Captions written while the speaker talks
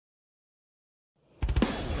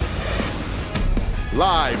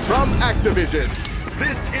Live from Activision,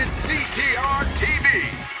 This is CTR TV.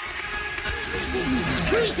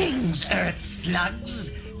 Greetings, Earth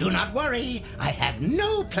slugs. Do not worry, I have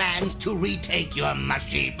no plans to retake your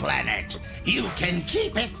mushy planet. You can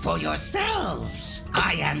keep it for yourselves.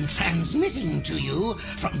 I am transmitting to you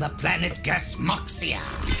from the planet Gasmoxia,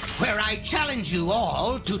 where I challenge you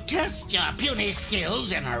all to test your puny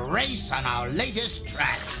skills in a race on our latest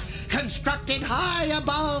track, constructed high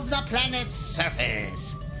above the planet's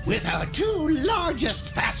surface. With our two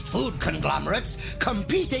largest fast food conglomerates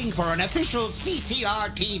competing for an official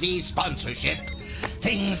CTR TV sponsorship,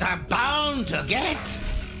 things are bound to get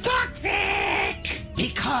toxic!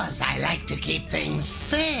 Because I like to keep things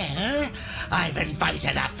fair, I've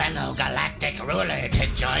invited a fellow galactic ruler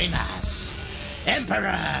to join us.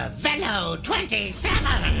 Emperor Velo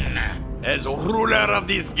 27! As ruler of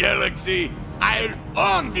this galaxy, I'll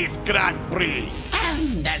own this Grand Prix.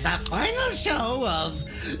 And as a final show of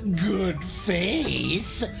good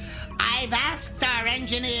faith, I've asked our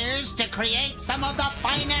engineers to create some of the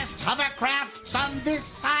finest hovercrafts on this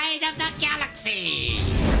side of the galaxy.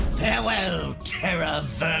 Farewell, Terra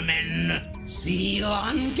Vermin. See you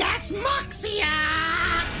on Gasmoxia!